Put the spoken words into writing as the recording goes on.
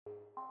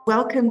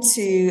Welcome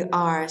to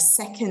our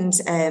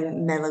second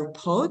Mellow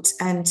Pod.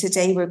 And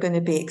today we're going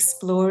to be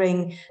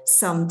exploring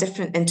some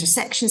different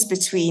intersections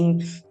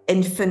between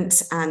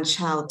infant and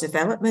child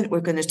development.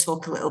 We're going to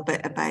talk a little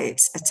bit about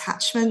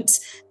attachment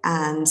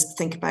and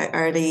think about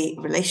early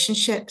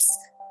relationships.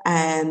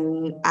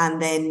 And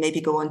then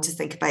maybe go on to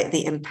think about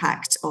the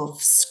impact of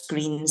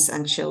screens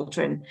and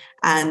children.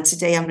 And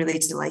today I'm really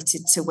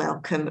delighted to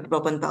welcome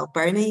Robin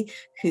Balbernie,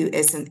 who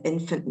is an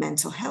infant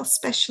mental health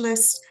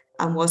specialist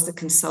and was the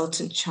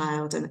consultant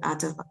child and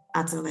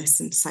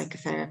adolescent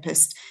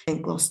psychotherapist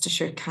in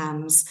Gloucestershire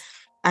CAMHS.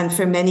 And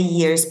for many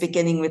years,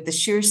 beginning with the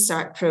Sure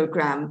Start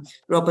programme,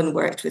 Robin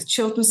worked with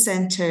children's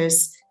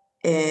centres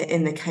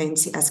in the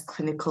county as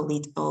clinical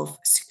lead of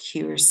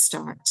Secure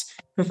Start,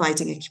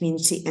 providing a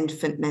community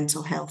infant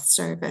mental health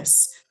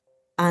service.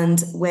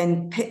 And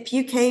when PIP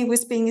UK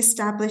was being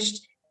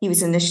established, he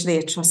was initially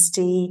a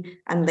trustee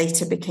and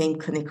later became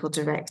clinical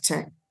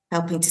director,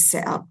 helping to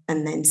set up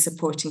and then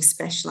supporting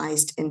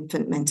specialised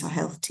infant mental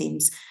health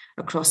teams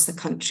across the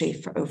country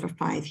for over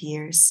 5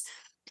 years.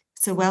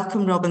 So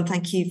welcome, Robin.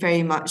 Thank you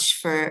very much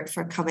for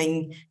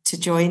coming to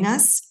join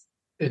us.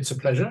 It's a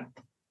pleasure.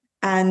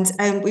 And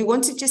we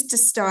wanted just to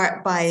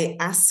start by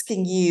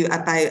asking you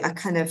about a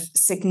kind of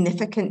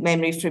significant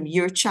memory from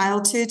your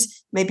childhood,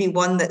 maybe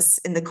one that's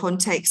in the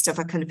context of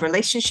a kind of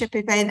relationship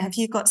event. Have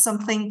you got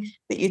something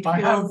that you'd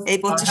be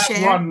able to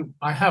share?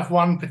 I have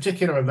one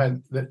particular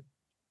event that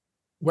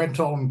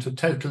went on to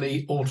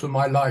totally alter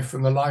my life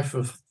and the life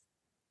of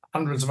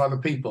hundreds of other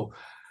people.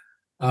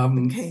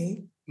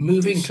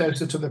 Moving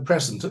closer to the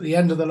present, at the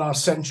end of the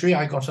last century,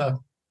 I got a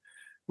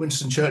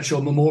Winston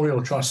Churchill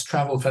Memorial Trust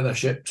travel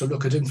fellowship to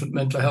look at infant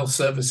mental health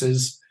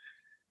services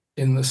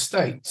in the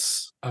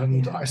States.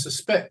 And I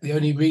suspect the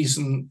only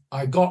reason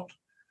I got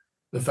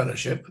the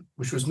fellowship,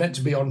 which was meant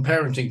to be on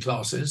parenting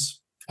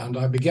classes, and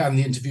I began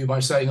the interview by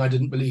saying I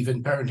didn't believe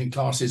in parenting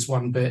classes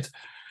one bit,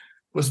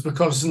 was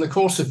because in the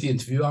course of the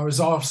interview, I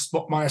was asked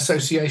what my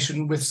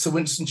association with Sir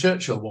Winston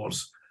Churchill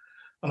was.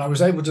 And I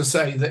was able to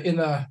say that in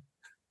a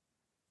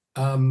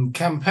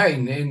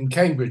campaign in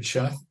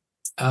Cambridgeshire,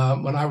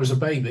 when I was a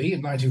baby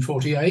in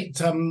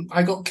 1948,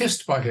 I got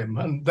kissed by him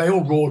and they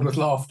all roared with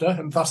laughter,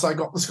 and thus I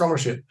got the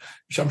scholarship,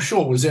 which I'm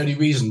sure was the only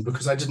reason,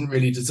 because I didn't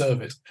really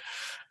deserve it.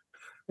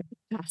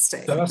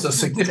 Fantastic. So that's a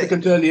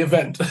significant early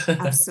event.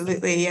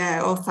 Absolutely,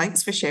 yeah. Oh,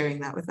 thanks for sharing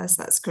that with us.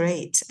 That's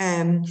great.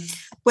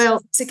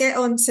 Well, to get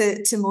on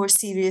to more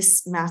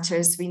serious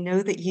matters, we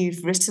know that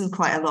you've written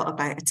quite a lot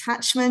about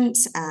attachment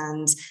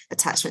and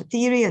attachment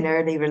theory and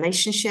early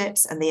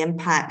relationships and the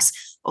impact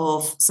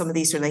of some of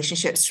these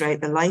relationships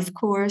throughout the life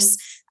course.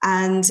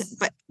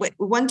 But we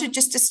wondered,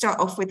 just to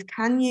start off with,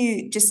 can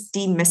you just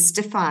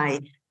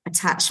demystify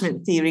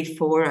attachment theory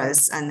for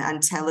us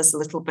and tell us a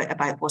little bit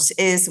about what it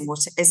is and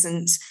what it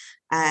isn't?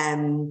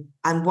 And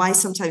why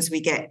sometimes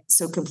we get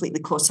so completely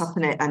caught up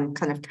in it and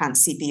kind of can't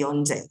see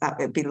beyond it. That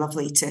would be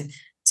lovely to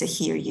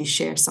hear you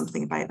share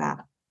something about that.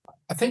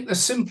 I think the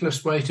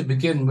simplest way to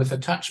begin with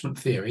attachment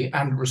theory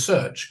and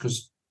research,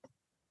 because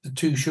the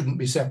two shouldn't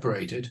be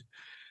separated,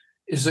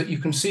 is that you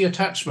can see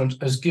attachment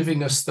as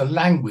giving us the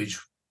language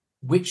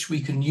which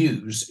we can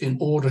use in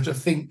order to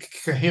think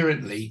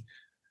coherently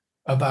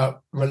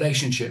about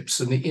relationships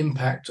and the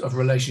impact of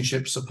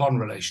relationships upon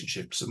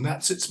relationships. And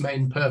that's its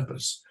main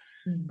purpose.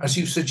 As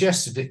you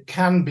suggested, it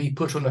can be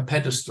put on a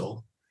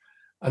pedestal.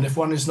 And if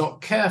one is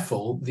not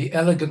careful, the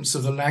elegance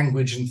of the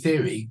language and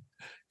theory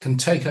can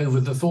take over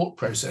the thought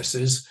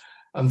processes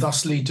and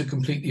thus lead to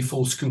completely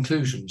false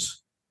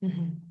conclusions.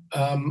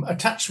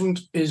 Attachment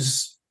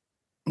is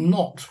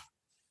not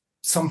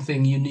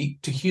something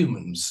unique to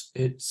humans.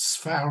 It's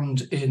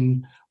found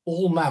in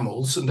all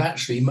mammals and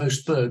actually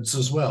most birds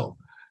as well.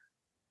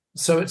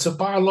 So it's a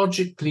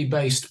biologically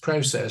based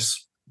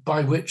process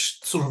by which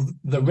sort of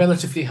the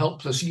relatively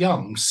helpless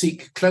young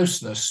seek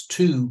closeness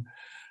to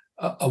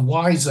a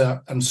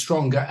wiser and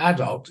stronger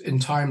adult in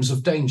times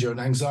of danger and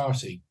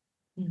anxiety.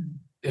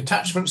 The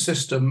attachment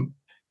system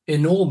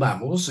in all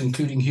mammals,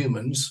 including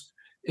humans,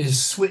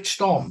 is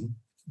switched on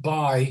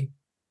by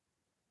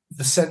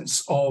the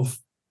sense of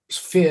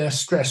fear,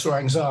 stress, or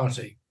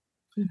anxiety.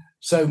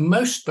 So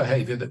most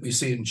behavior that we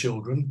see in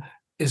children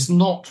is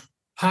not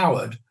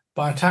powered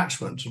by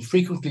attachment. And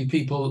frequently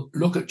people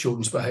look at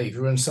children's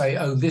behavior and say,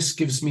 oh, this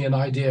gives me an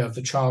idea of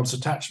the child's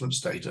attachment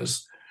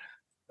status.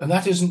 And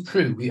that isn't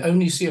true. We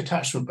only see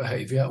attachment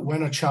behavior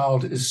when a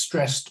child is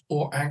stressed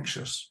or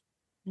anxious.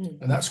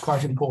 And that's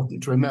quite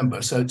important to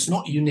remember. So it's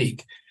not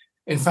unique.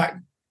 In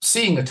fact,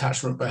 seeing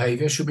attachment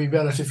behavior should be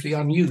relatively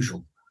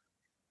unusual.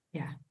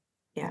 Yeah.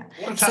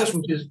 What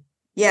attachment is?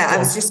 Yeah, I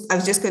was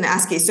just going to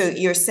ask you. So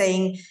you're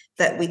saying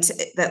that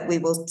we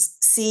will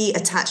see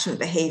attachment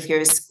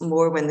behaviours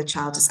more when the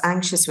child is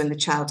anxious, when the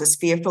child is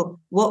fearful.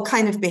 What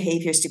kind of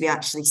behaviours do we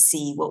actually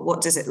see? What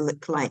does it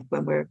look like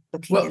when we're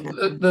looking at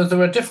it?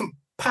 There are different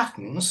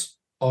patterns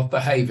of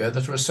behaviour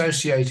that are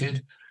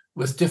associated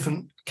with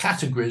different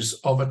categories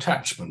of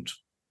attachment.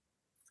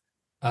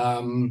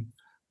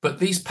 But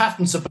these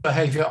patterns of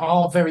behaviour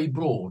are very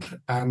broad,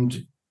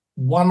 and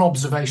one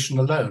observation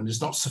alone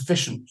is not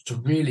sufficient to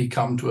really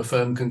come to a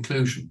firm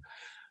conclusion.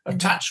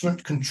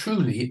 Attachment can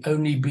truly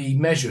only be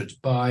measured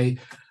by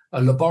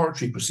a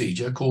laboratory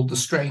procedure called the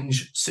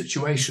strange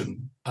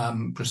situation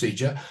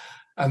procedure.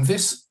 And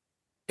this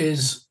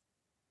is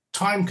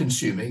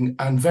time-consuming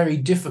and very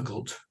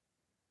difficult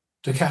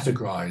to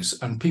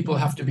categorize. And people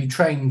have to be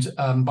trained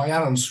by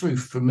Alan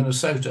Sroufe from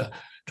Minnesota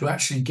to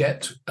actually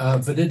get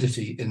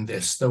validity in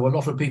this, though a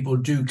lot of people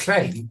do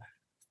claim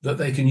that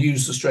they can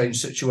use the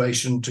strange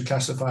situation to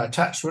classify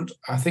attachment.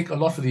 I think a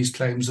lot of these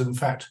claims are in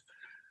fact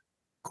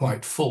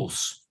quite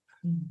false.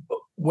 But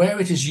where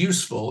it is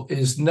useful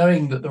is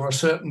knowing that there are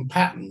certain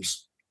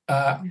patterns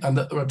and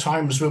that there are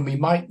times when we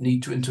might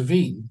need to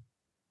intervene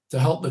to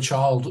help the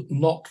child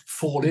not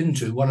fall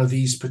into one of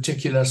these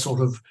particular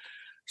sort of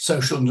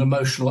social and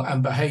emotional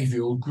and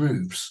behavioral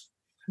grooves.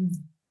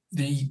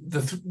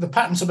 The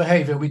patterns of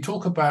behavior, we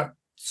talk about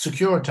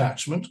secure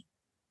attachment,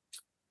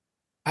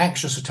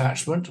 anxious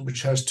attachment,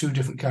 which has two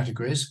different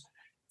categories,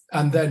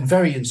 and then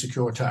very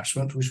insecure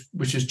attachment,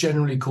 which is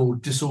generally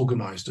called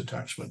disorganized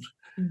attachment.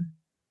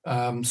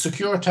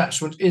 Secure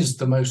attachment is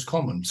the most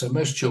common. So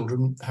most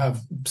children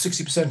have,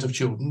 60% of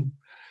children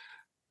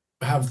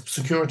have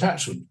secure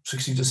attachment.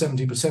 60 to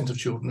 70% of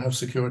children have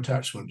secure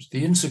attachment.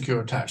 The insecure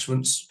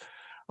attachments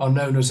are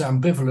known as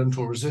ambivalent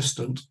or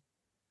resistant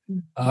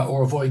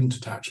or avoidant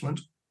attachment.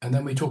 And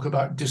then we talk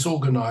about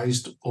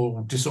disorganized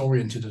or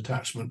disoriented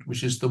attachment,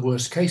 which is the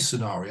worst case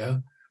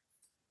scenario,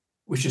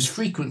 which is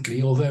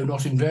frequently, although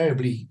not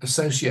invariably,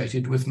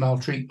 associated with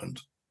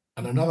maltreatment.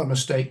 And another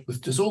mistake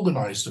with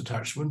disorganized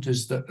attachment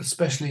is that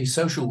especially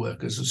social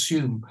workers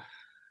assume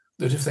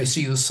that if they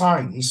see the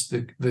signs,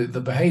 the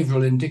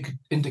behavioral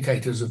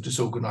indicators of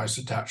disorganized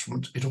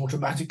attachment, it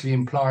automatically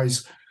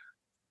implies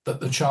that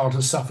the child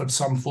has suffered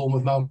some form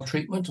of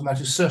maltreatment, and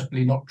that is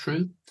certainly not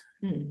true.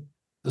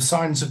 The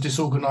signs of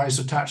disorganized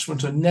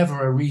attachment are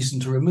never a reason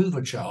to remove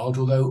a child,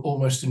 although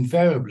almost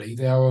invariably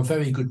they are a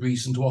very good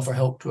reason to offer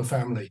help to a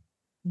family.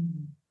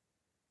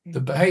 The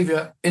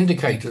behavior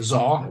indicators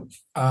are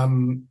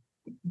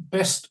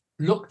best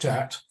looked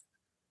at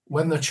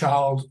when the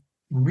child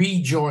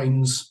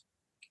rejoins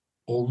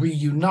or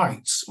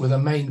reunites with a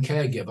main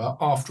caregiver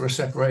after a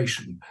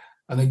separation.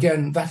 And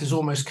again, that is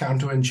almost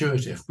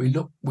counterintuitive.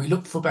 We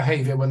look for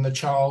behavior when the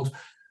child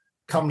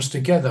comes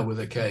together with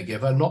a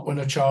caregiver, not when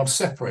a child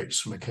separates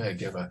from a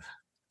caregiver.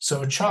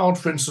 So a child,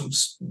 for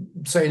instance,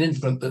 say an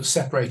infant that's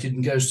separated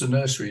and goes to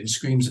nursery and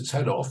screams its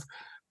head off,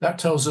 that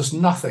tells us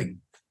nothing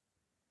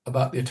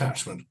about the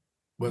attachment.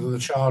 Whether the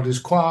child is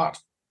quiet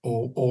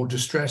or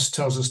distressed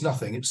tells us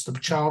nothing. It's the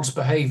child's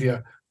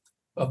behavior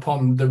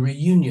upon the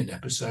reunion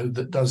episode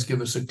that does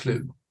give us a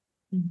clue.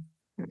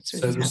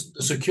 So the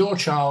secure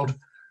child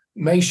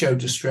may show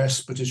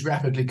distress, but is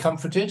rapidly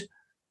comforted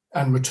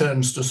and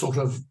returns to sort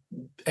of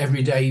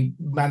everyday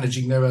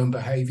managing their own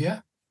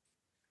behavior.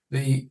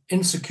 The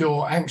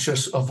insecure,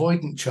 anxious,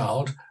 avoidant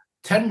child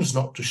tends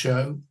not to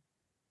show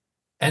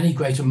any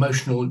great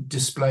emotional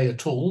display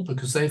at all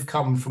because they've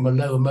come from a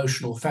low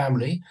emotional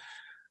family,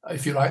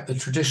 if you like, the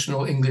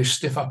traditional English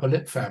stiff upper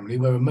lip family,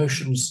 where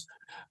emotions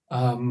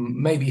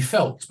may be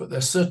felt, but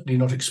they're certainly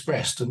not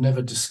expressed and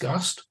never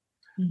discussed.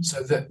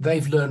 So that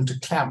they've learned to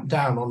clamp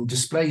down on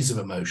displays of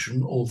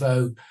emotion,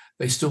 although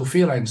they still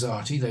feel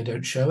anxiety, they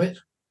don't show it.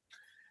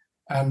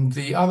 And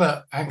the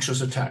other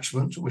anxious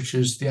attachment, which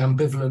is the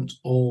ambivalent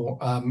or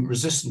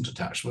resistant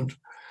attachment,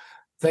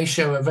 they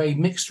show a very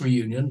mixed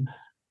reunion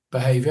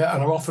behavior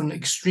and are often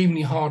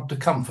extremely hard to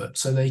comfort.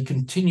 So they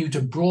continue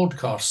to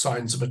broadcast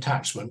signs of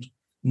attachment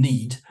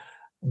need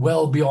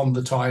well beyond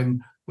the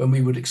time when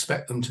we would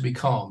expect them to be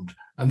calmed.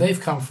 And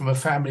they've come from a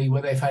family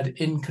where they've had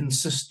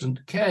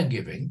inconsistent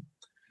caregiving,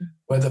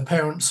 where the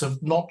parents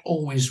have not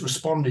always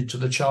responded to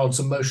the child's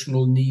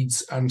emotional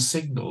needs and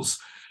signals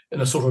in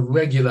a sort of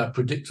regular,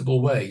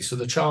 predictable way. So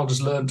the child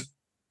has learned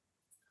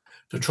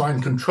to try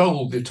and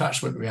control the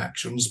attachment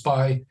reactions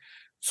by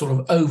sort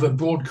of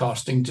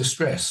over-broadcasting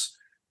distress.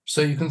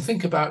 So you can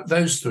think about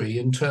those three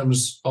in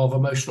terms of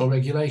emotional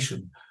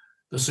regulation.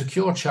 The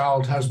secure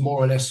child has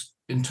more or less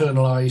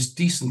internalized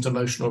decent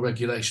emotional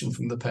regulation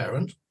from the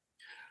parent.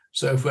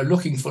 So if we're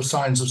looking for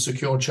signs of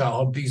secure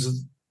child, these are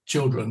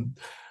children,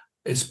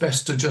 it's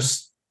best to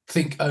just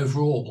think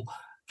overall,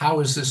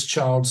 how is this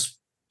child's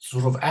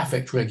sort of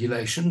affect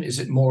regulation? Is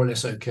it more or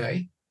less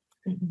okay?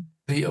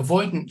 The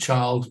avoidant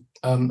child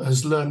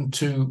has learned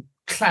to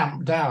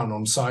clamp down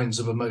on signs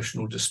of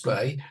emotional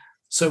display.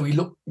 So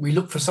we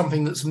look for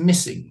something that's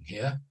missing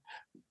here.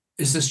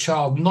 Is this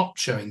child not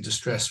showing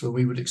distress where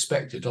we would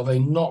expect it? Are they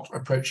not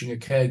approaching a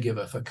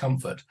caregiver for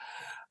comfort?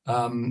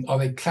 Are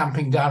they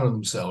clamping down on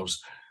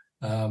themselves?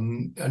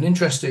 And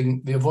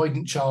interesting, the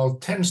avoidant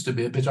child tends to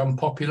be a bit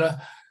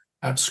unpopular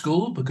at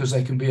school because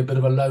they can be a bit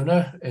of a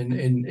loner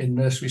in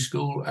nursery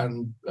school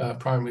and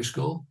primary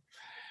school.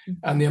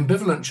 And the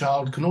ambivalent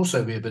child can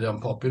also be a bit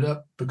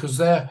unpopular because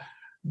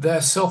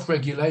their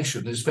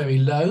self-regulation is very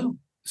low.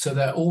 So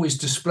they're always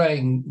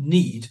displaying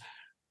need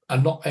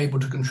and not able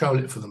to control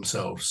it for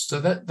themselves. So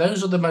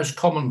those are the most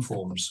common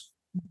forms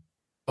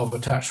of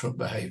attachment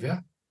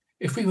behavior.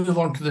 If we move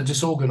on to the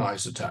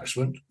disorganized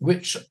attachment,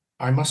 which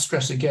I must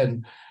stress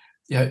again,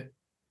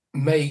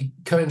 may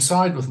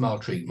coincide with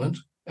maltreatment.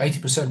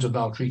 80% of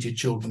maltreated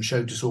children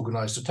show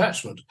disorganized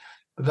attachment,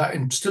 but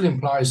that still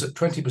implies that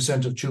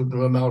 20% of children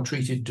who are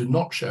maltreated do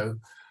not show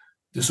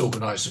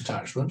disorganized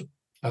attachment.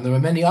 And there are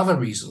many other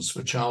reasons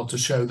for a child to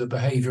show the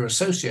behavior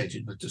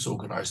associated with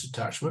disorganized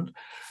attachment,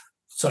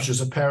 such as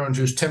a parent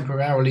who's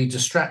temporarily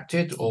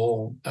distracted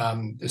or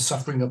is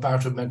suffering a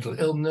bout of mental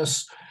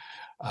illness,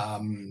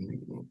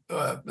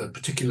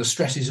 particular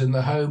stresses in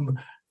the home,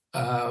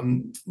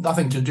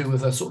 nothing to do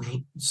with a sort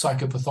of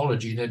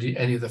psychopathology in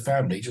any of the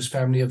family, just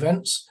family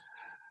events.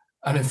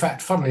 And in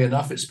fact, funnily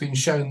enough, it's been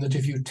shown that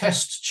if you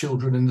test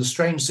children in the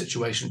strange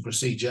situation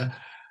procedure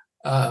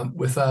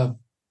with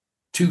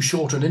too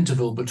short an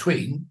interval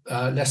between,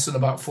 less than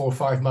about 4 or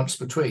 5 months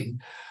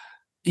between,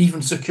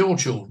 even secure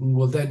children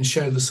will then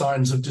show the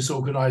signs of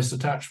disorganized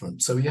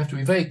attachment. So you have to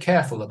be very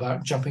careful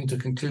about jumping to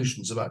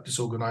conclusions about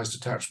disorganized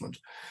attachment.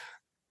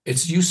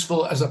 It's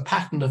useful as a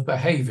pattern of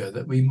behavior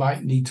that we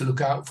might need to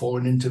look out for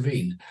and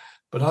intervene.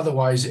 But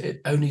otherwise,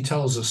 it only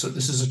tells us that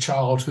this is a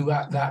child who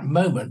at that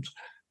moment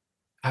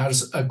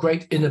has a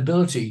great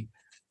inability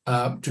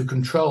to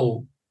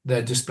control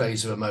their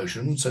displays of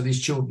emotion. So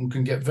these children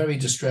can get very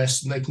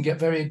distressed and they can get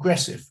very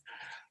aggressive,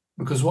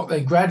 because what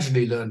they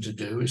gradually learn to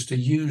do is to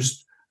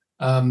use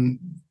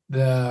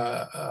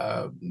their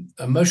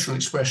emotional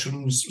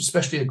expressions,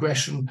 especially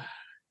aggression,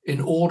 in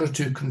order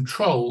to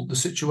control the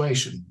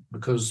situation,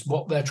 because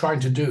what they're trying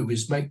to do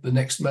is make the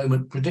next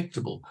moment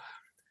predictable.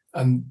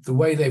 And the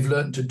way they've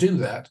learned to do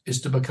that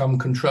is to become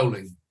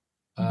controlling.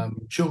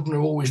 Children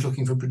are always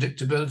looking for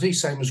predictability,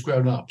 same as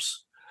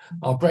grown-ups.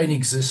 Our brain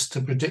exists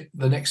to predict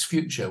the next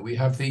future. We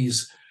have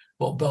these,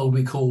 what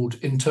Balbernie called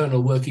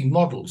internal working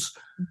models,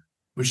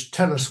 which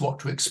tell us what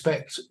to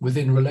expect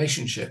within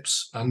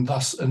relationships and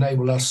thus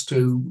enable us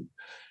to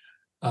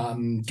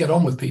get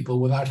on with people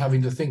without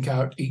having to think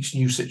out each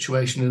new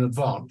situation in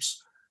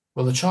advance.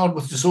 Well, the child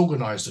with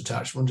disorganized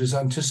attachment is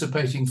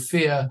anticipating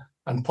fear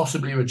and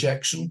possibly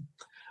rejection.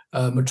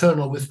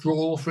 Maternal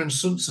withdrawal, for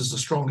instance, is the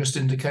strongest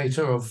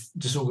indicator of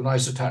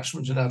disorganized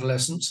attachment in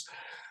adolescence.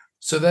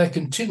 So they're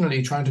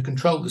continually trying to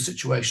control the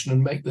situation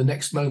and make the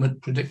next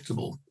moment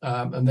predictable.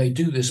 And they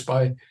do this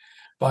by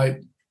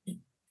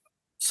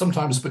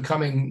sometimes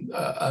becoming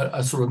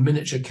a sort of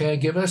miniature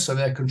caregiver. So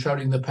they're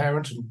controlling the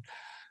parent and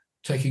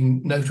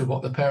taking note of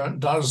what the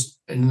parent does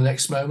in the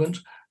next moment,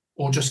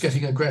 or just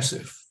getting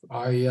aggressive.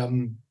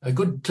 A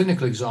good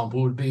clinical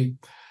example would be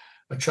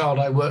a child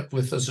I worked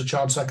with as a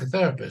child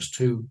psychotherapist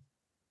who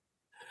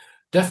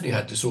definitely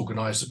had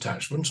disorganized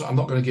attachment. I'm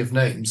not going to give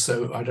names,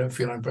 so I don't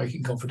feel I'm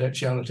breaking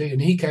confidentiality.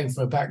 And he came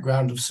from a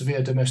background of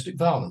severe domestic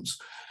violence.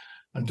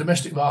 And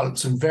domestic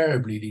violence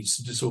invariably leads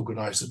to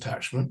disorganized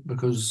attachment,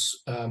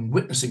 because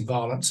witnessing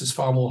violence is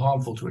far more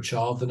harmful to a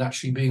child than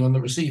actually being on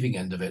the receiving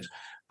end of it,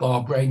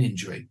 bar brain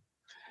injury.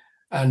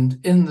 And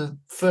in the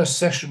first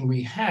session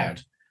we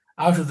had,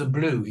 out of the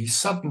blue, he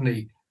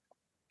suddenly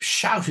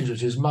shouted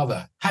at his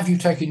mother, "Have you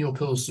taken your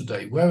pills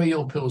today? Where are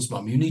your pills,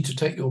 Mum? You need to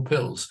take your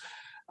pills."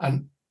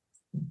 And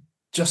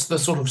just the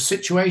sort of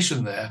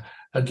situation there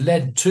had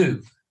led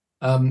to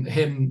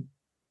him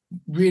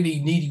really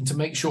needing to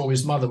make sure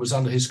his mother was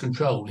under his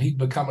control. He'd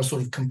become a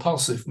sort of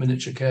compulsive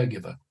miniature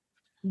caregiver.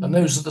 Mm-hmm. And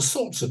those are the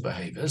sorts of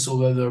behaviors,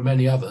 although there are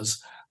many others,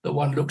 that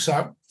one looks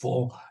out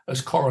for as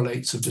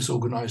correlates of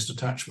disorganized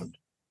attachment.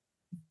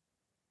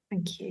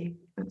 Thank you.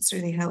 That's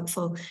really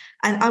helpful.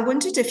 And I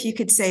wondered if you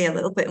could say a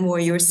little bit more.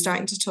 You were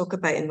starting to talk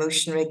about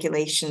emotion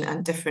regulation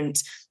and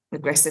different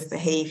aggressive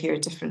behavior,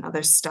 different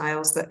other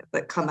styles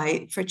that come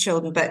out for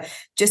children, but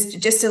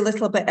just a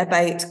little bit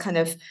about kind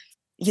of,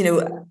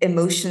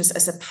 emotions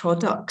as a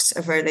product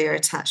of earlier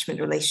attachment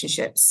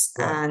relationships.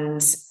 Right.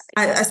 And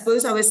I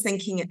suppose I was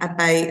thinking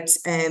about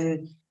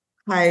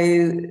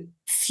how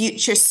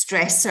future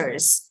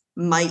stressors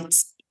might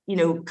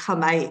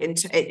come out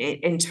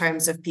in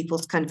terms of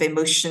people's kind of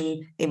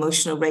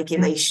emotional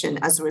regulation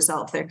as a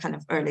result of their kind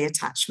of early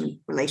attachment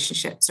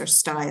relationships or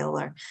style,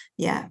 or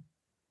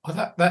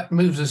Well, that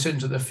moves us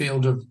into the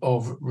field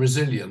of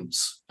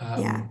resilience.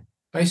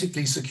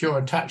 Basically, secure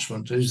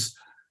attachment is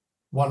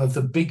one of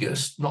the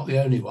biggest, not the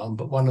only one,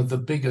 but one of the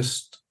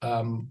biggest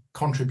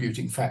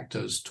contributing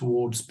factors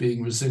towards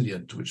being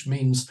resilient, which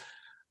means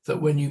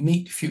that when you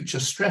meet future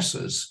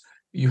stressors,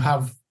 you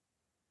have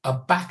a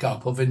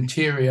backup of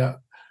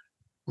interior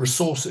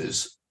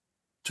resources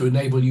to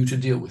enable you to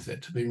deal with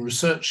it. I mean,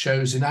 research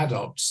shows in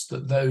adults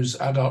that those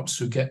adults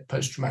who get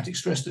post-traumatic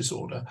stress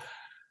disorder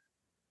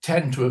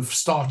tend to have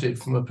started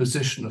from a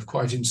position of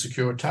quite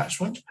insecure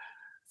attachment,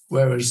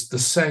 whereas the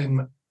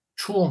same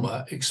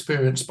trauma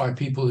experienced by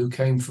people who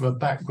came from a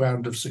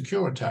background of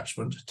secure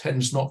attachment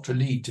tends not to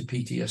lead to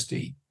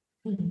PTSD.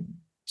 Mm-hmm.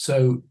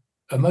 So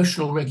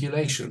emotional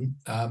regulation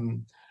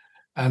and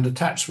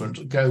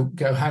attachment go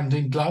hand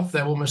in glove.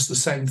 They're almost the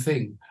same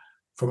thing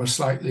from a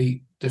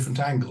slightly different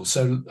angle.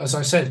 So, as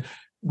I said,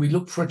 we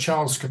look for a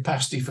child's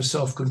capacity for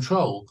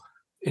self-control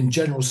in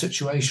general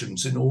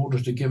situations in order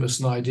to give us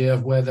an idea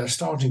of where they're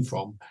starting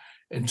from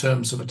in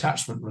terms of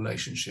attachment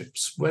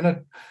relationships. When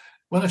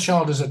a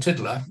child is a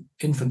tiddler,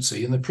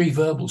 infancy, in the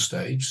pre-verbal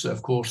stage, so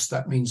of course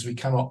that means we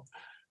cannot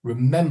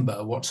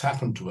remember what's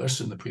happened to us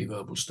in the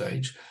pre-verbal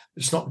stage.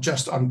 It's not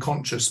just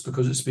unconscious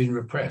because it's been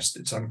repressed.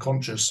 It's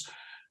unconscious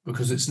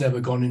because it's never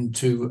gone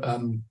into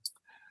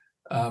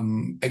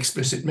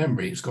explicit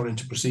memory. It's gone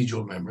into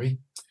procedural memory.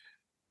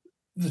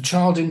 The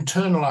child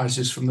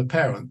internalizes from the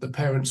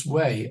parent's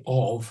way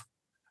of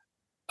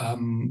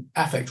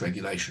affect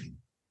regulation.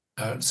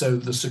 So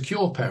the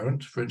secure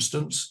parent, for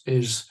instance,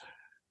 is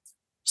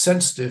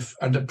sensitive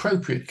and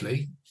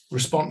appropriately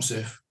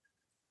responsive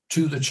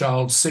to the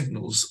child's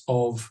signals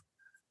of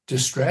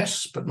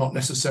distress, but not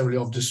necessarily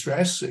of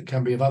distress. It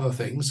can be of other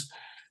things.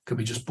 It could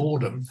be just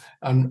boredom,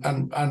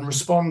 and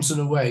responds in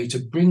a way to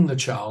bring the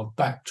child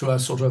back to a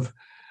sort of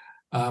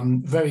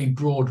very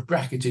broad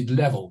bracketed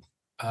level.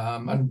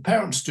 And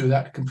parents do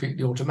that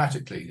completely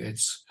automatically.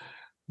 It's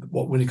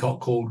what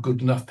Winnicott called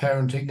good enough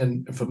parenting,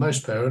 and for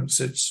most parents,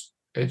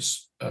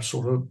 it's a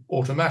sort of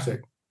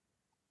automatic.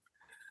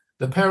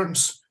 The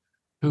parents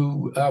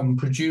who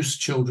produce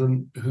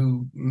children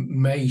who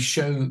may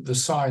show the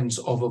signs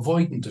of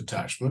avoidant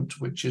attachment,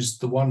 which is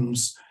the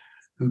ones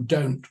who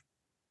don't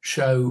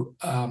show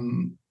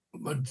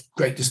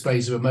great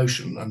displays of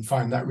emotion and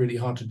find that really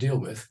hard to deal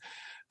with,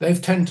 they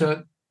tend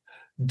to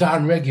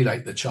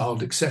downregulate the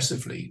child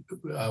excessively.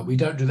 We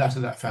don't do that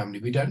in that family.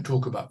 We don't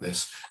talk about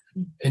this.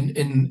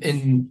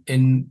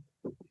 In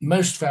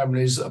most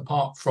families,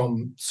 apart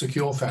from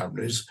secure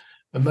families,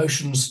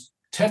 emotions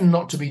tend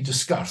not to be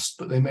discussed,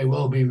 but they may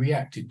well be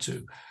reacted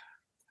to.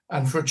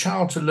 And for a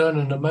child to learn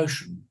an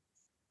emotion,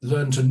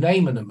 learn to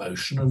name an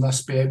emotion, and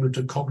thus be able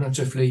to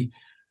cognitively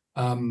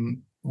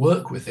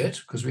work with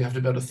it, because we have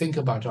to be able to think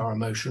about our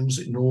emotions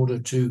in order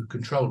to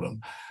control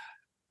them,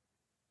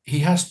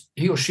 he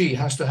or she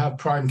has to have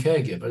prime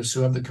caregivers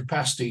who have the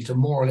capacity to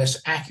more or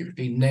less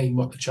accurately name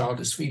what the child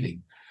is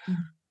feeling.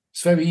 Mm-hmm.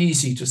 It's very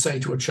easy to say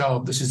to a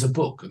child, this is a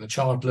book, and the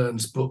child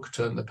learns book,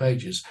 turn the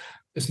pages.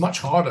 It's much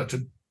harder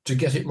to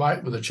get it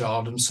right with a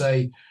child and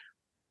say,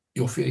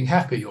 you're feeling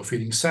happy, you're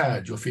feeling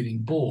sad, you're feeling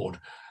bored,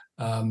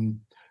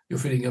 you're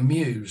feeling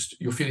amused,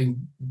 you're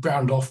feeling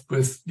browned off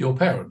with your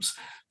parents.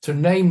 To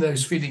name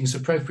those feelings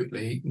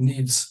appropriately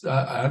needs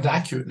and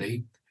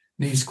accurately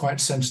needs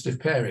quite sensitive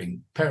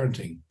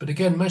parenting. But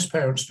again, most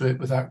parents do it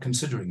without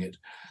considering it.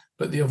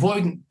 But the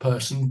avoidant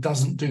person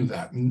doesn't do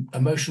that, and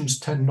emotions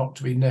tend not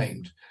to be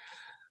named.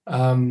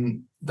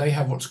 They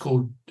have what's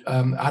called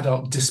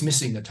adult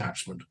dismissing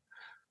attachment.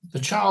 The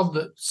child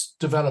that's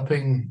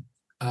developing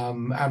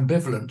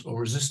ambivalent or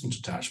resistant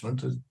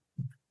attachment,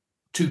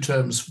 two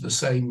terms for the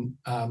same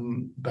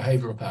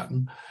behavioral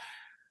pattern,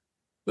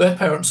 their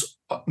parents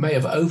may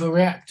have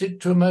overreacted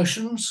to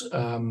emotions.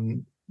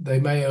 They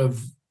may have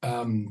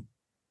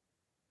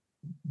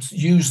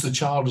used the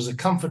child as a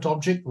comfort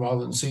object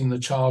rather than seeing the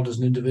child as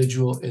an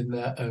individual in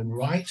their own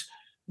right.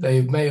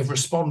 They may have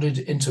responded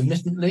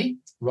intermittently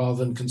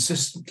rather than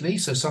consistently.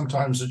 So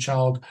sometimes the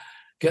child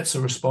gets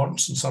a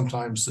response and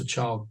sometimes the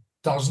child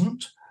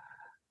doesn't.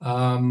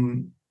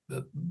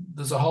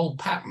 There's a whole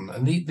pattern.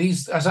 And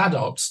these, as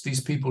adults,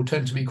 these people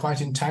tend to be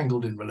quite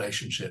entangled in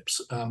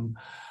relationships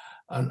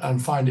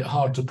and find it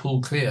hard to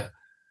pull clear.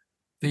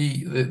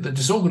 The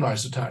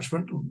disorganized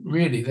attachment,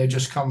 really, they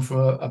just come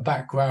from a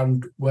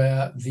background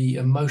where the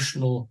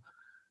emotional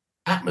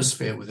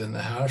atmosphere within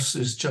the house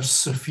is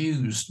just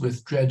suffused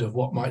with dread of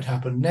what might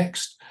happen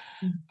next,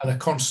 and a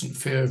constant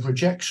fear of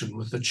rejection,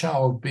 with the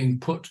child being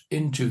put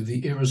into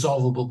the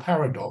irresolvable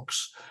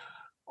paradox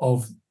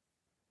of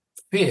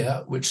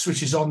fear, which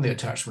switches on the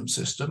attachment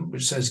system,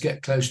 which says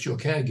get close to your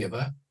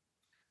caregiver,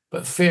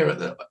 but fear at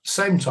the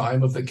same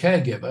time of the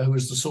caregiver who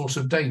is the source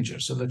of danger.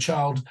 So the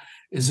child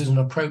is in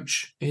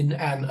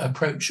an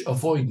approach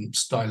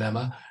avoidance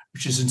dilemma,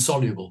 which is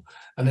insoluble.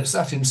 And it's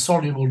that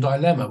insoluble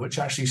dilemma which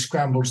actually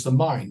scrambles the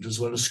mind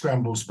as well as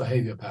scrambles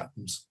behavior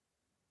patterns.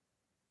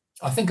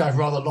 I think I've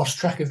rather lost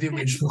track of the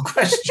original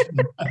question.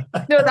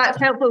 No, that's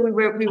helpful. We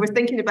were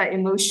thinking about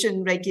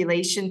emotion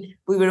regulation.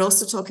 We were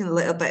also talking a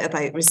little bit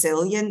about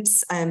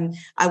resilience.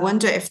 I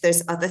wonder if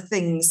there's other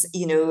things,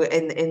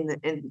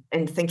 in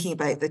thinking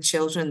about the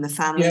children, the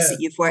families that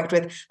you've worked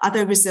with,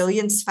 other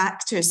resilience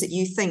factors that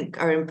you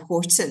think are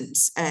important.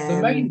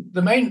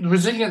 The main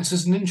resilience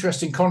is an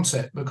interesting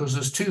concept because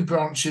there's two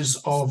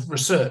branches of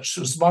research.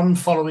 There's one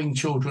following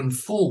children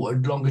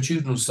forward,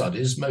 longitudinal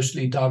studies,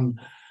 mostly done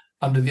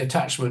under the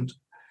attachment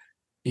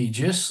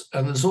aegis,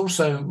 and there's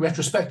also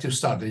retrospective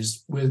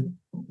studies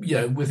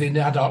within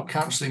adult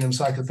counselling and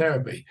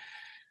psychotherapy,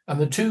 and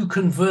the two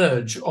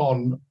converge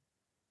on.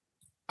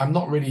 I'm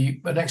not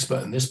really an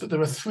expert in this, but there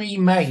are three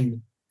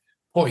main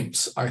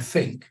points, I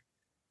think,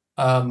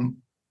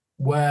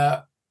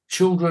 where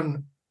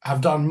children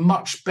have done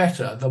much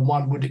better than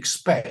one would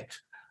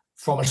expect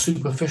from a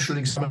superficial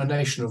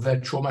examination of their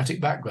traumatic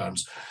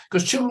backgrounds,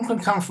 because children can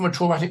come from a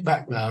traumatic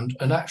background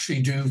and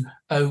actually do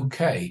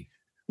okay.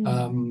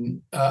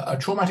 A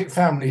traumatic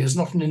family is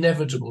not an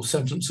inevitable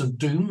sentence of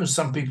doom, as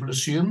some people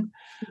assume.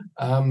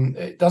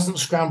 It doesn't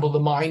scramble the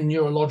mind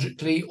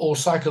neurologically or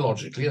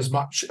psychologically as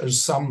much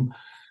as some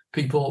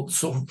people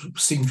sort of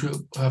seem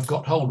to have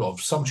got hold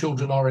of. Some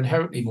children are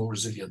inherently more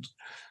resilient.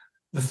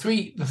 The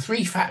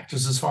three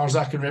factors, as far as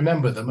I can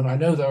remember them, and I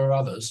know there are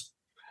others,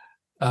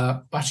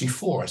 actually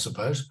four, I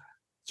suppose,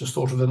 just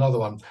thought of another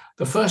one.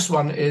 The first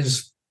one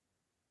is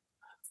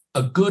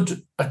a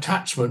good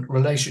attachment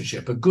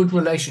relationship, a good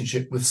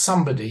relationship with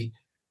somebody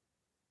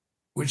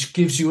which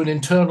gives you an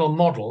internal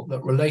model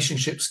that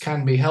relationships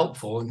can be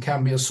helpful and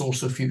can be a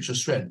source of future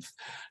strength.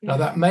 Now,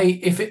 that may,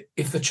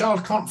 if the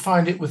child can't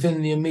find it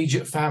within the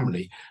immediate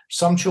family,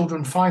 some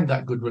children find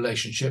that good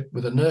relationship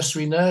with a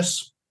nursery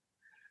nurse,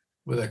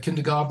 with a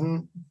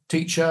kindergarten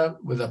teacher,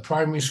 with a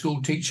primary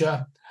school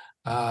teacher,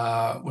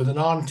 with an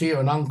auntie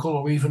or an uncle,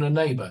 or even a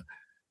neighbor.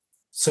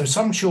 So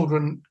some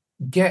children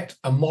get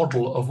a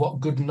model of what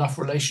good enough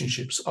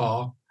relationships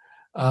are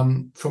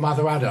from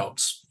other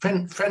adults.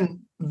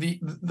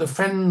 The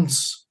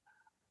friends'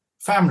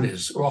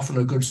 families are often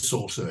a good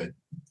source of it.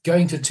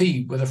 Going to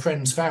tea with a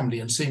friend's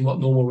family and seeing what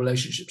normal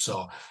relationships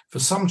are. For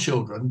some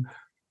children,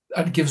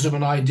 that gives them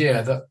an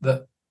idea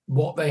that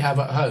what they have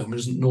at home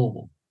isn't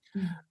normal.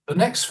 The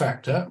next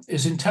factor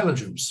is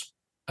intelligence,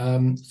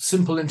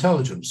 simple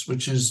intelligence,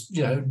 which is,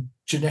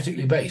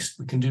 genetically based.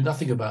 We can do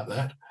nothing about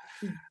that.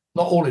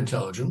 Not all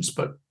intelligence,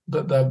 but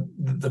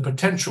the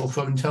potential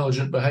for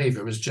intelligent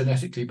behavior is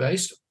genetically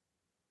based.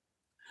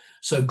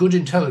 So good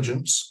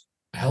intelligence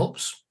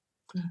helps.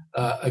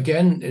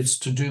 Again, it's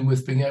to do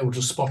with being able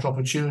to spot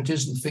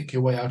opportunities and think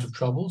your way out of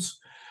troubles.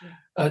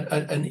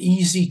 An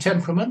easy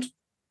temperament.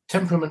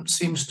 Temperament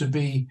seems to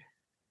be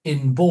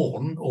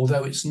inborn,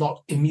 although it's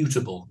not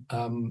immutable.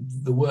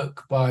 The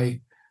work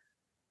by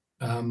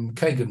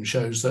Kagan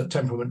shows that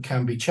temperament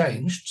can be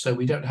changed, so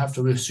we don't have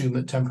to assume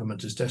that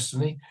temperament is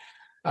destiny.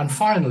 And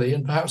finally,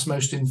 and perhaps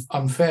most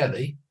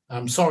unfairly,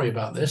 I'm sorry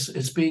about this,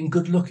 it's being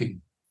good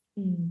looking.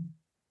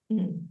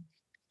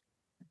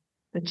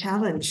 The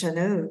challenge, I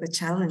know, the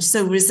challenge.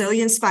 So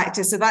resilience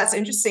factors, so that's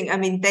interesting. I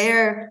mean,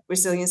 they're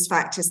resilience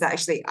factors that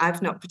actually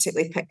I've not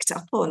particularly picked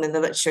up on in the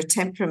literature.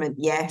 Temperament,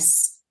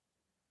 yes.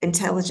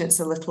 Intelligence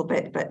a little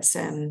bit, but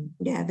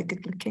the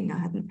good looking I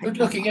hadn't picked up. Good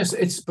looking, yes,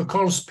 it's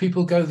because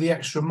people go the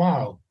extra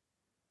mile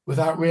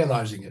without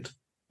realizing it.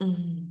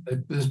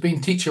 There's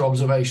been teacher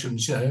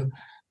observations,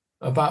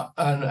 about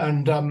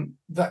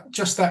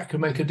that can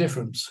make a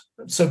difference.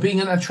 So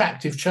being an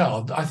attractive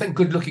child, I think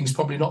good looking is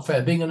probably not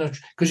fair.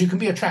 Because you can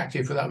be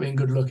attractive without being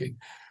good looking.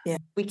 Yeah,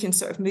 we can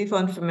sort of move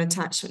on from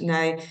attachment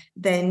now,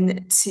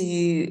 then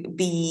to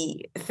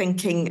be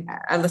thinking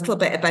a little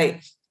bit about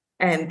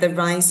the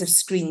rise of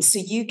screens. So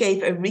you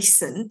gave a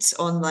recent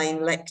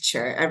online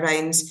lecture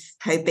around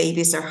how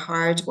babies are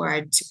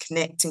hardwired to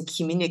connect and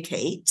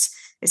communicate,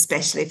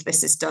 especially if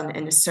this is done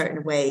in a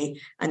certain way.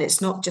 And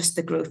it's not just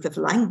the growth of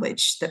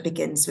language that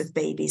begins with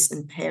babies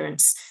and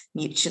parents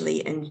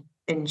mutually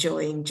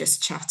enjoying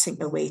just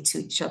chatting away to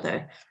each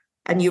other.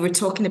 And you were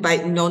talking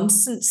about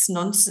nonsense,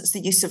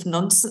 the use of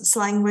nonsense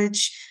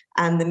language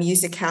and the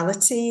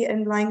musicality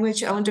in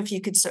language. I wonder if you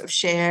could sort of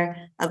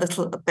share a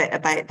little bit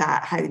about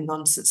that, how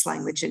nonsense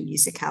language and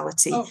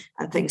musicality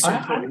and things are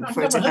important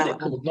for development. I've never heard it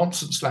called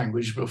nonsense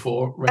language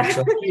before,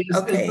 Rachel.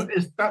 Okay.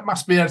 That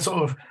must be a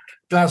sort of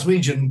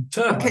Glaswegian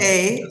term.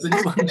 Okay. It's a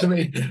new one to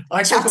me.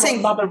 I talk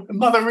about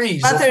motherese.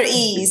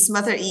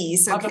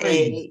 Motherese.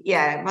 Okay.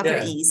 Yeah,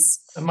 motherese.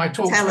 And my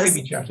talk's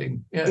baby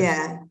chatting. Yes.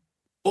 Yeah.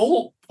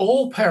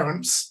 All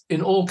parents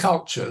in all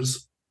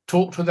cultures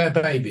talk to their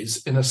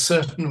babies in a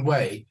certain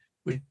way,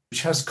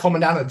 which has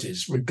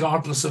commonalities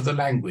regardless of the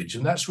language.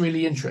 And that's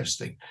really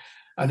interesting.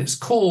 And it's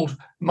called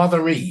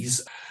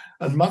motherese.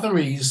 And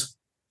motherese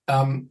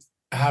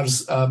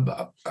has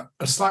a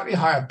slightly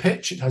higher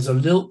pitch. It has a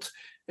lilt.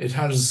 It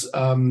has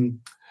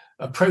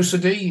a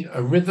prosody,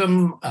 a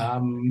rhythm,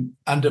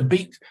 and a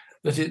beat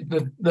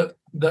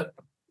that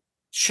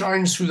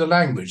shines through the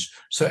language.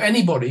 So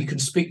anybody can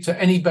speak to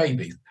any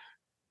baby.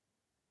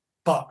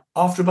 But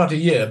after about a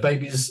year,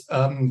 babies'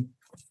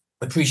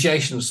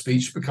 appreciation of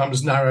speech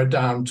becomes narrowed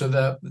down to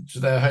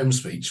their home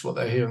speech, what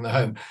they hear in the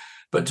home.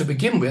 But to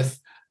begin with,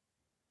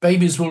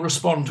 babies will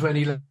respond to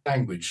any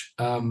language.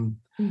 And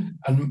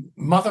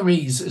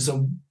motherese is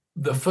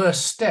the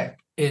first step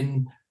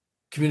in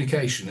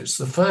communication. It's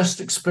the first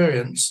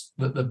experience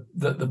that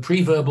the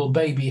pre-verbal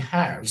baby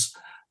has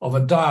of a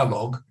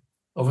dialogue,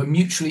 of a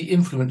mutually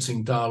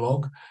influencing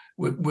dialogue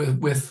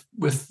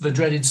with the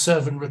dreaded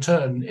serve and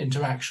return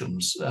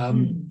interactions.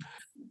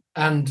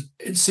 And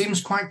it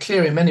seems quite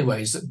clear in many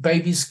ways that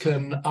babies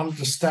can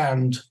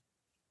understand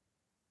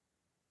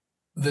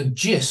the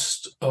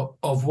gist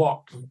of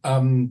what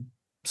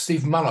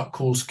Steve Mullock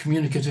calls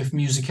communicative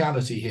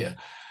musicality here.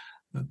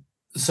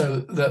 So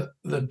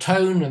the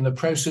tone and the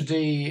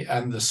prosody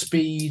and the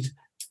speed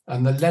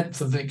and the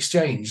length of the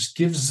exchange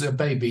gives the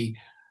baby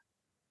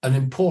an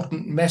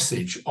important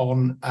message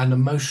on an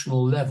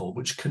emotional level,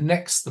 which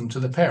connects them to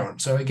the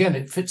parent. So again,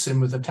 it fits in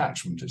with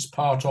attachment. It's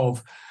part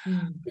of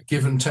the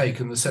give and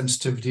take and the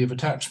sensitivity of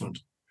attachment.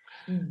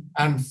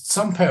 And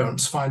some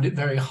parents find it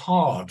very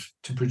hard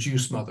to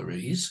produce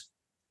motherese.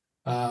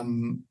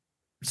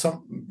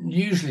 Some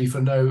usually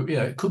for no,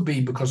 it could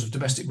be because of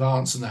domestic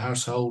violence in the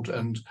household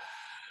and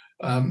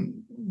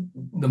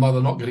the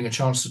mother not getting a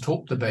chance to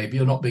talk to the baby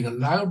or not being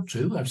allowed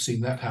to. I've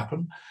seen that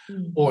happen.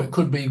 Or it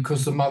could be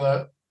because the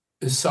mother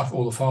is suffering,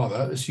 or the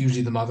father, it's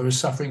usually the mother, is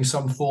suffering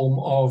some form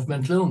of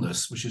mental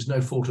illness, which is no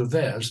fault of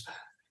theirs,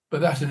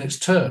 but that in its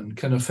turn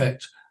can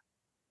affect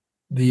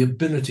the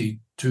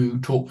ability to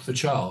talk to the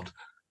child.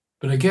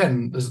 But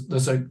again,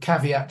 there's a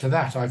caveat to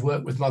that. I've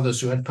worked with mothers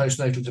who had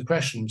postnatal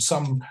depression,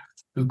 some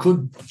who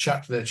could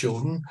chat to their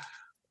children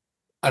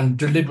and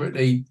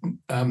deliberately,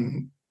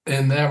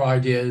 in their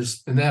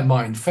ideas, in their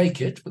mind,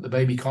 fake it, but the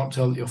baby can't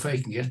tell that you're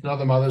faking it, and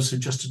other mothers who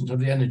just didn't have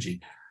the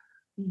energy.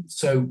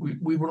 So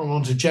we wouldn't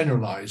want to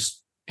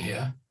generalize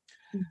here,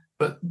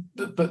 but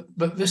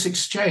this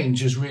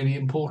exchange is really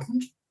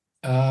important.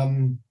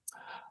 It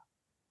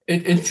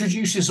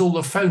introduces all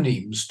the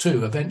phonemes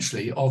too,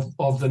 eventually,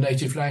 of the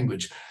native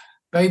language.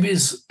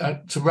 Babies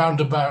at around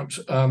about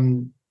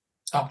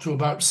up to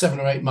about 7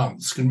 or 8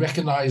 months can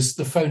recognize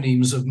the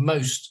phonemes of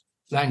most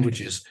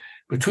languages.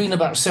 Between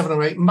about 7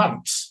 or 8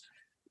 months,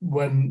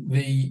 when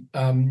the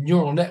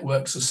neural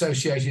networks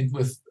associated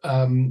with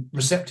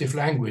receptive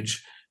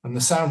language and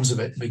the sounds of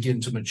it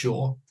begin to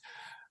mature,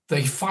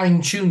 they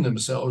fine-tune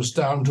themselves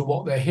down to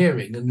what they're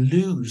hearing and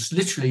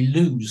literally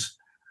lose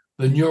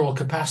the neural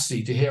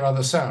capacity to hear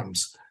other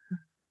sounds.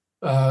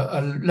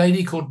 A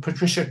lady called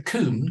Patricia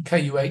Kuhn,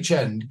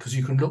 Kuhn, because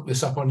you can look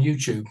this up on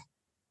YouTube,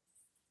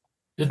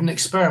 did an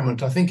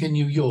experiment, I think in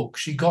New York.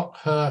 She got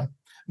her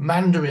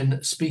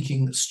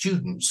Mandarin-speaking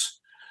students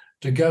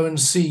to go and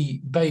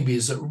see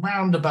babies at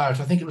round about,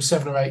 I think it was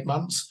 7 or 8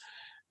 months,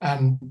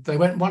 and they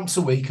went once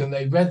a week and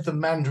they read the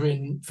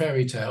Mandarin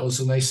fairy tales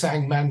and they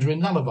sang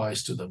Mandarin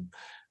lullabies to them.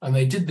 And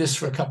they did this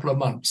for a couple of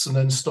months and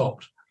then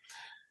stopped.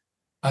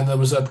 And there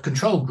was a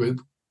control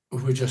group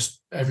who were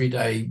just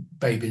everyday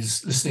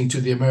babies listening to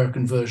the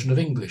American version of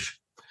English.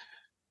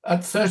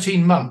 At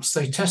 13 months,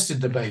 they tested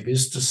the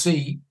babies to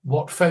see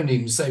what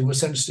phonemes they were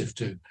sensitive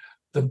to.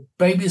 The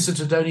babies that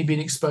had only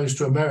been exposed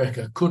to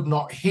America could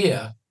not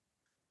hear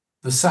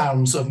the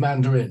sounds of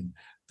Mandarin.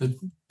 The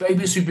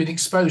babies who'd been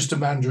exposed to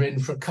Mandarin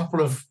for a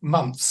couple of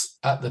months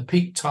at the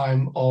peak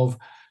time of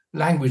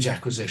language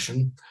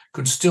acquisition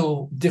could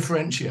still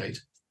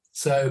differentiate.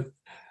 So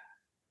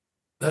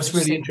that's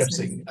really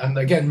interesting. And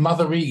again,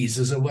 motherese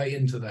is a way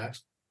into that.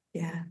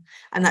 Yeah.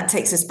 And that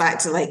takes us back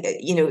to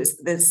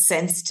the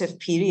sensitive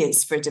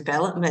periods for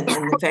development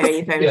in the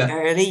very, very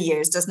early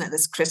years, doesn't it?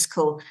 This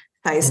critical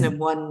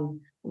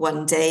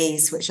 1001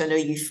 days, which I know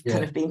you've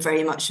kind of been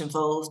very much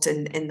involved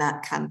in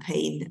that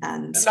campaign.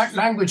 And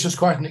language is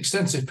quite an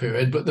extensive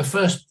period, but the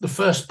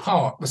first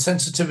part, the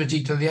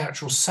sensitivity to the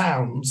actual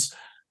sounds,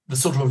 the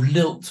sort of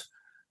lilt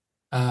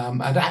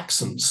and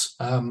accents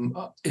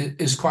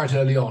is quite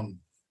early on.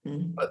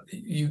 But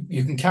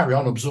you can carry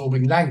on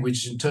absorbing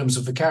language in terms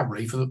of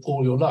vocabulary for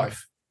all your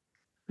life.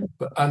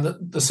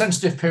 And the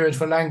sensitive period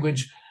for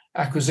language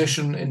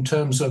acquisition in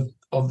terms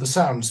of the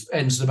sounds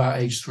ends at about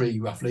age 3,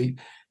 roughly,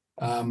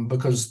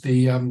 because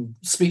the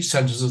speech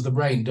centers of the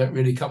brain don't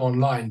really come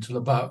online till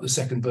about the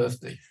 2nd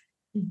birthday.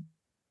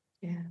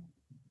 Yeah,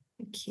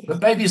 thank you.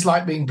 But babies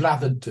like being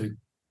blathered to.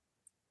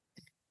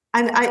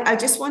 And I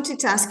just wanted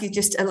to ask you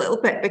just a little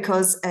bit,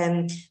 because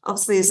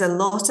obviously there's a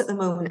lot at the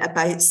moment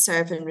about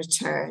serve and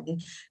return,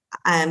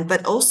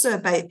 but also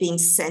about being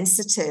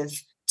sensitive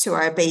to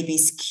our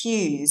baby's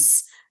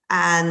cues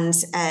and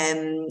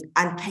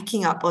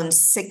picking up on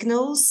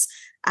signals.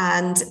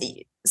 And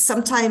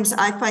sometimes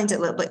I find it a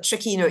little bit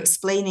tricky,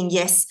 explaining,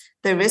 yes,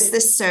 there is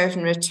this serve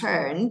and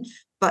return,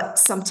 but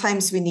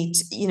sometimes we need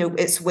to,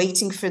 it's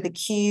waiting for the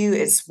cue,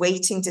 it's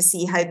waiting to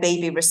see how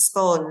baby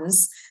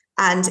responds.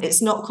 And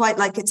it's not quite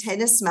like a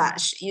tennis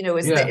match,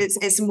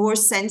 it's more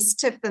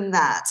sensitive than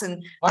that.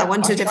 And I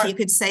wondered if you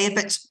could say a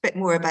bit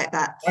more about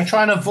that. I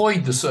try and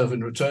avoid the serve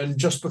and return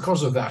just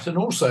because of that, and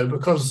also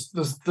because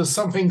there's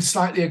something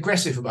slightly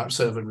aggressive about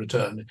serve and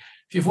return.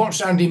 If you've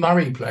watched Andy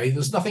Murray play,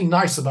 there's nothing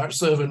nice about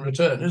serve and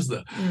return, is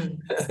there?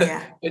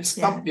 It's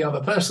thump the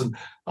other person.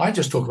 I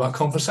just talk about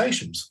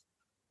conversations.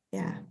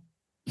 Yeah.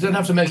 You don't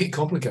have to make it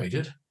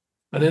complicated.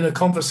 And in a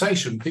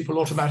conversation, people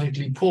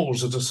automatically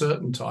pause at a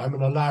certain time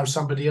and allow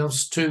somebody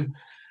else to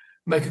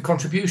make a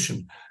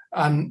contribution.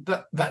 And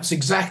that's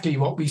exactly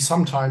what we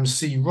sometimes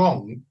see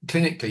wrong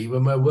clinically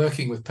when we're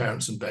working with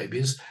parents and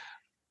babies,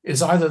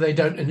 is either they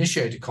don't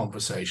initiate a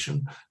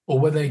conversation, or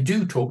when they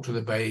do talk to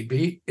the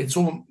baby, it's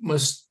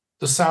almost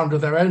the sound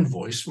of their own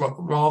voice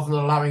rather than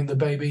allowing the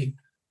baby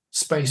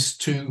space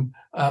to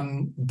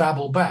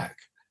babble back.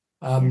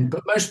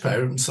 But most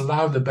parents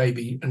allow the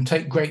baby and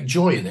take great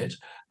joy in it.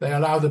 They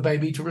allow the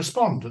baby to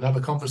respond and have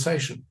a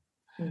conversation.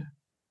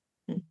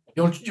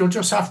 You'll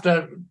just have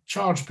to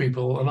charge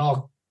people, and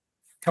I'll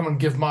come and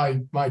give my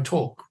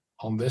talk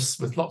on this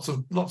with lots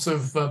of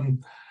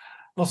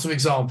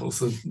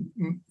examples and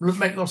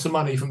make lots of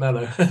money from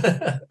Mello.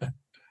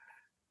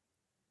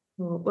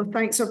 Well,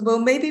 thanks. Well,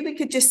 maybe we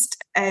could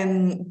just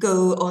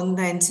go on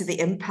then to the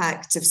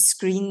impact of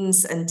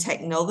screens and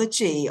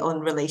technology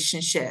on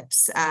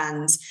relationships.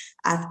 And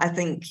I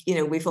think,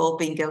 we've all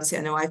been guilty.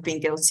 I know I've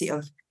been guilty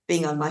of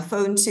being on my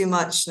phone too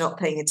much, not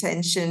paying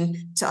attention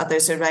to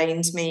others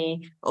around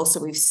me. Also,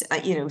 we've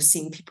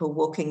seen people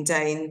walking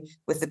down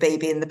with the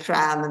baby in the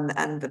pram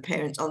and the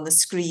parent on the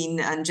screen,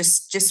 and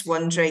just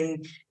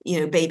wondering,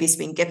 babies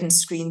being given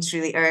screens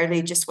really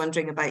early. Just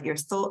wondering about your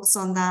thoughts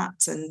on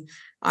that, and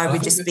are we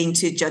just being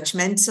too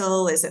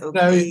judgmental? Is it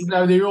okay?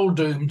 No, they're all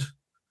doomed.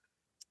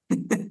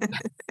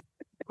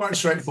 Quite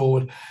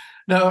straightforward.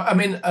 No, I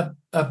mean,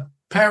 a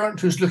parent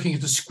who's looking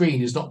at a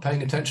screen is not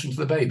paying attention to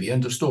the baby.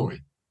 End of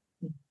story.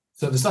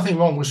 So there's nothing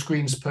wrong with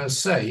screens per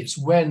se. It's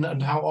when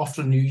and how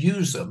often you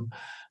use them,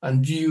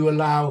 and do you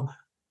allow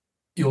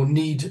your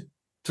need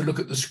to look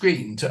at the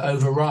screen to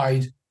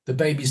override the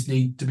baby's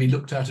need to be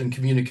looked at and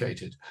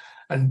communicated.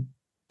 And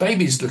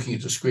babies looking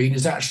at a screen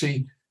is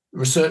actually,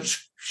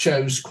 research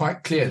shows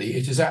quite clearly,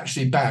 it is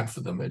actually bad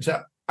for them. It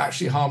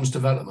actually harms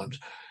development.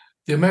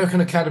 The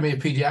American Academy of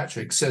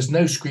Pediatrics says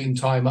no screen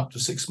time up to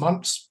 6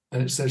 months,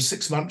 and it says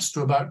 6 months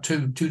to about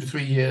 2 to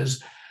 3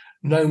 years,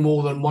 no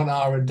more than 1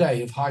 hour a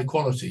day of high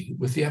quality,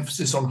 with the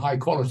emphasis on high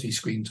quality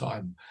screen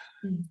time.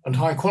 And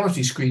high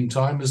quality screen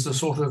time is the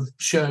sort of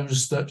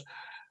shows that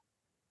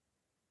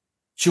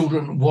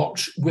children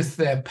watch with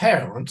their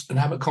parent and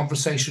have a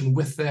conversation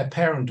with their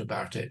parent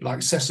about it,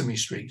 like Sesame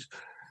Street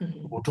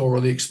or Dora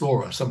the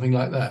Explorer, something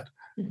like that.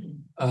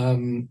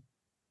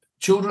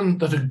 Children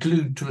that are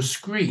glued to a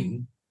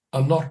screen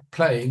are not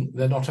playing,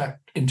 they're not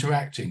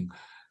interacting.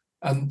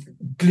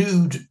 And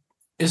glued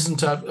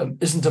isn't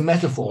a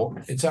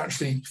metaphor, it's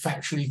actually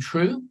factually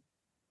true.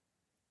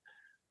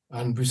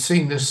 And we've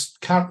seen this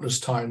countless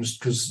times,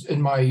 because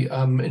in my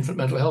infant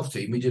mental health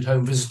team, we did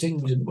home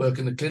visiting, we didn't work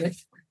in the clinic.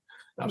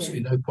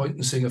 Absolutely no point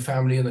in seeing a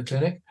family in the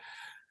clinic.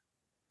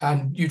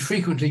 And you'd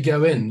frequently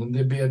go in and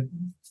there'd be a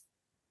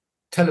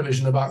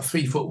television about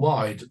 3 foot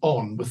wide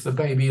on with the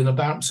baby and a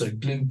bouncer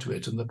glued to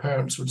it, and the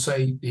parents would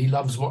say he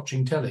loves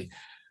watching telly.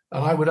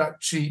 And I would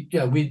actually,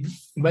 we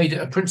made it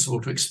a principle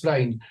to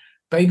explain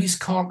babies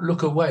can't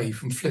look away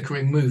from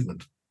flickering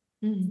movement.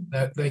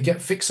 They get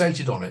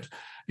fixated on it.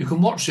 You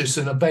can watch this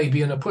in a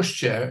baby in a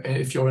pushchair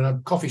if you're in a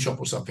coffee shop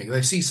or something.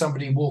 They see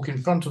somebody walk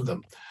in front of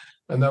them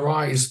and their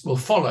eyes will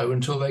follow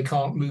until they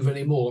can't move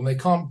anymore, and they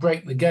can't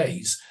break the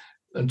gaze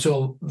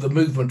until the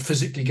movement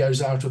physically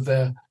goes out of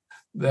their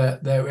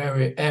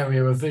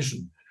area of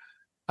vision.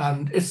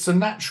 And it's a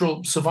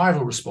natural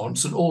survival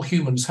response, and all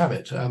humans have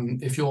it.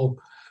 If you're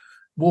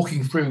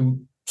walking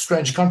through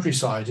strange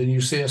countryside and you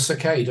see a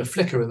cicada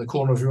flicker in the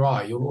corner of your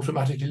eye, you'll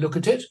automatically look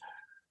at it.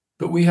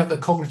 But we have the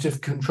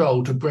cognitive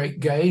control to break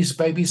gaze.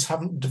 Babies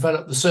haven't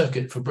developed the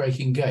circuit for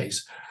breaking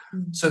gaze.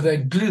 So they're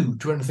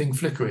glued to anything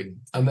flickering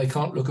and they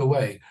can't look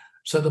away.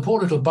 So the poor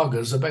little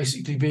buggers are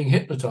basically being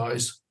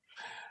hypnotized.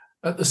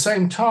 At the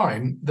same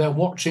time, they're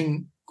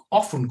watching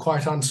often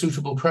quite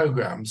unsuitable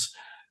programs,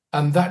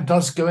 and that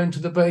does go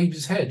into the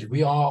baby's head.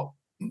 We are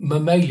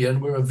mammalian,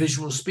 we're a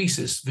visual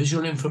species.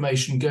 Visual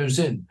information goes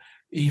in,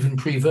 even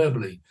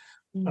pre-verbally.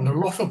 And a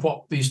lot of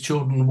what these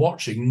children are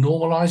watching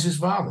normalizes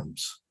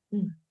violence.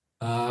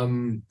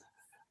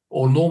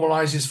 Or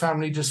normalizes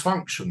family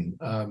dysfunction,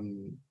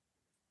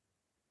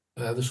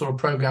 the sort of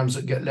programs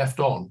that get left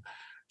on.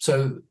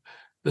 So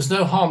there's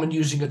no harm in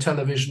using a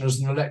television as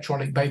an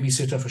electronic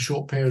babysitter for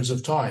short periods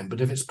of time,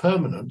 but if it's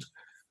permanent,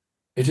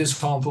 it is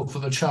harmful for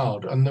the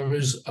child. And there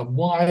is a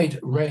wide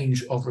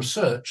range of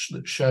research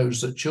that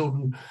shows that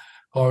children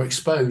who are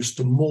exposed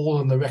to more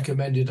than the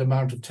recommended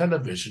amount of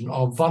television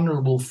are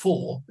vulnerable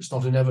for, it's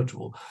not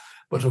inevitable,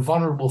 but are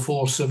vulnerable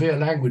for severe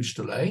language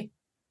delay,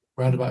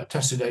 around about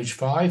tested age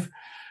 5,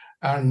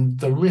 and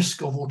the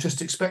risk of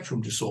autistic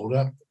spectrum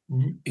disorder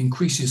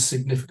increases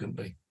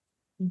significantly.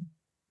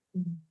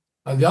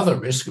 And the other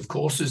risk, of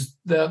course, is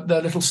they're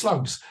little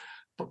slugs.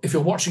 If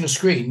you're watching a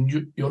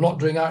screen, you're not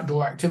doing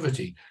outdoor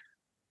activity.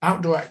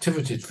 Outdoor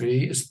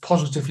activity is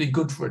positively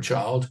good for a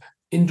child.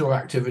 Indoor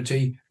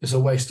activity is a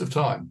waste of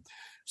time.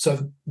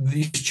 So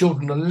these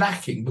children are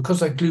lacking, because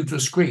they're glued to a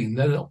screen,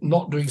 they're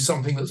not doing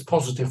something that's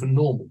positive and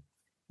normal.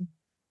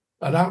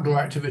 And outdoor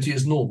activity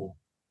is normal.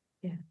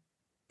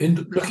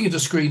 Looking at a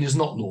screen is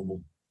not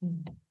normal.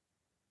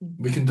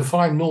 We can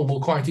define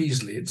normal quite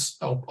easily. It's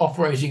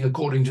operating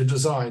according to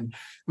design.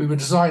 We were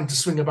designed to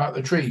swing about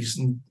the trees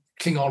and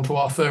cling on to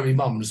our furry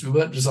mums. We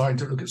weren't designed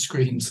to look at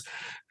screens.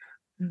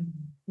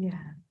 Yeah,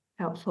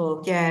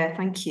 helpful. Yeah,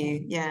 thank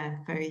you. Yeah,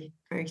 very,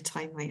 very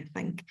timely, I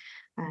think.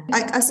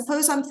 I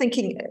suppose I'm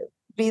thinking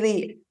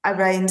really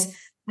around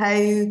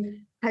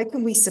how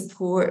can we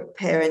support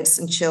parents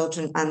and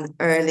children and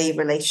early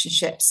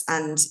relationships,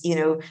 and,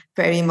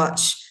 very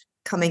much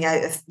coming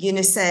out of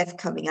UNICEF,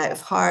 coming out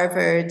of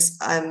Harvard,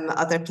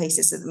 other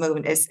places at the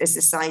moment, is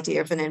this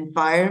idea of an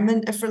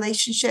environment of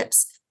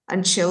relationships,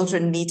 and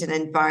children need an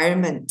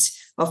environment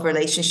of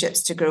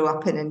relationships to grow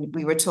up in. And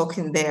we were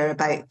talking there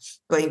about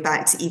going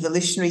back to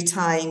evolutionary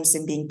times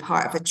and being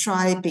part of a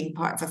tribe, being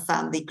part of a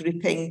family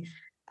grouping.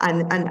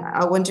 And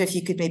I wonder if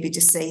you could maybe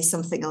just say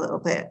something a little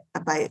bit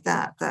about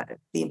that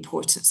the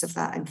importance of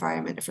that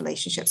environment of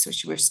relationships,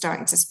 which we're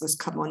starting to, suppose,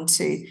 come on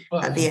to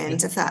at the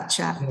end of that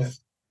chat. Yeah.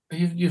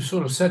 You've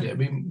sort of said it. I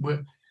mean,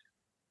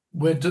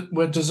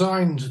 we're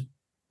designed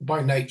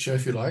by nature,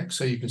 if you like,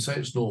 so you can say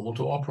it's normal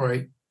to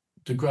operate,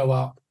 to grow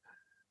up,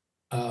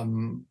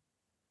 to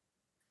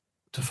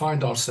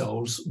find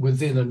ourselves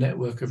within a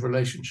network of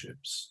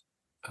relationships.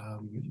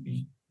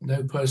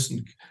 No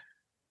person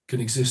can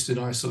exist in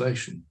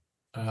isolation.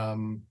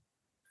 And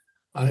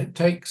it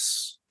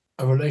takes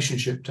a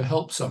relationship to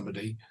help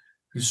somebody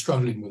who's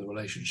struggling with a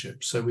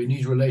relationship. So we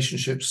need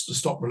relationships to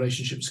stop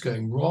relationships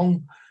going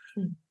wrong.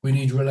 We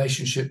need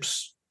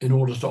relationships in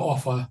order to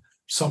offer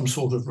some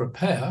sort of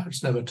repair.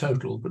 It's never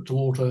total, but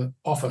to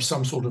offer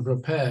some sort of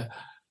repair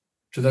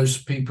to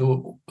those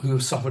people who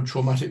have suffered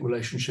traumatic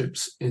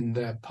relationships in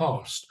their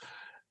past.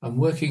 I'm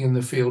working in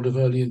the field of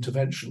early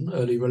intervention,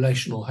 early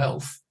relational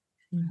health,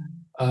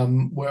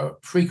 where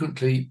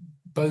frequently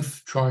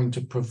both trying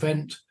to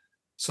prevent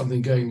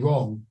something going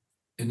wrong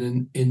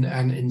in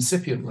an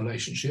incipient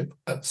relationship.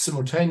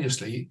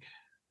 Simultaneously,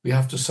 we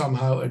have to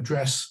somehow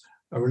address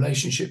a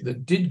relationship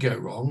that did go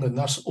wrong and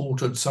thus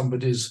altered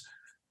somebody's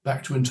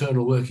back to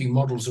internal working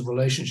models of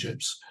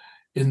relationships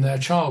in their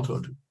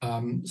childhood,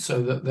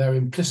 so that their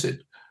implicit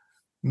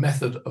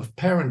method of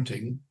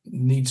parenting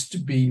needs to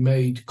be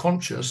made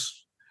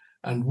conscious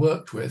and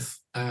worked with,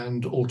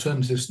 and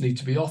alternatives need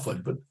to be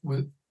offered. But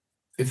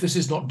if this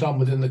is not done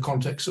within the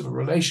context of a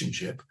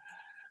relationship,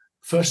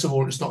 first of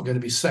all, it's not going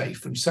to be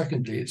safe. And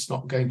secondly, it's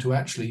not going to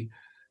actually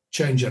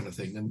change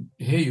anything. And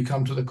here you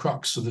come to the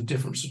crux of the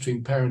difference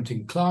between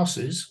parenting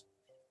classes,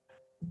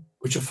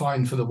 which are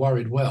fine for the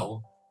worried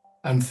well,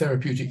 and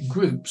therapeutic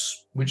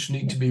groups, which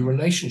need to be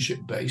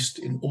relationship-based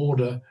in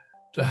order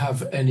to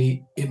have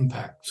any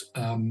impact.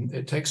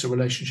 It takes a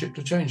relationship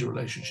to change a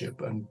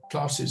relationship, and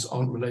classes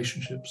aren't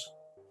relationships.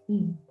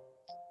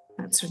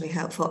 That's really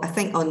helpful. I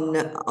think on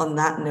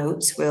that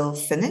note, we'll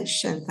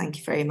finish, and thank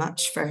you very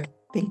much for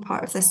being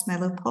part of this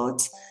Mellow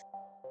Pod.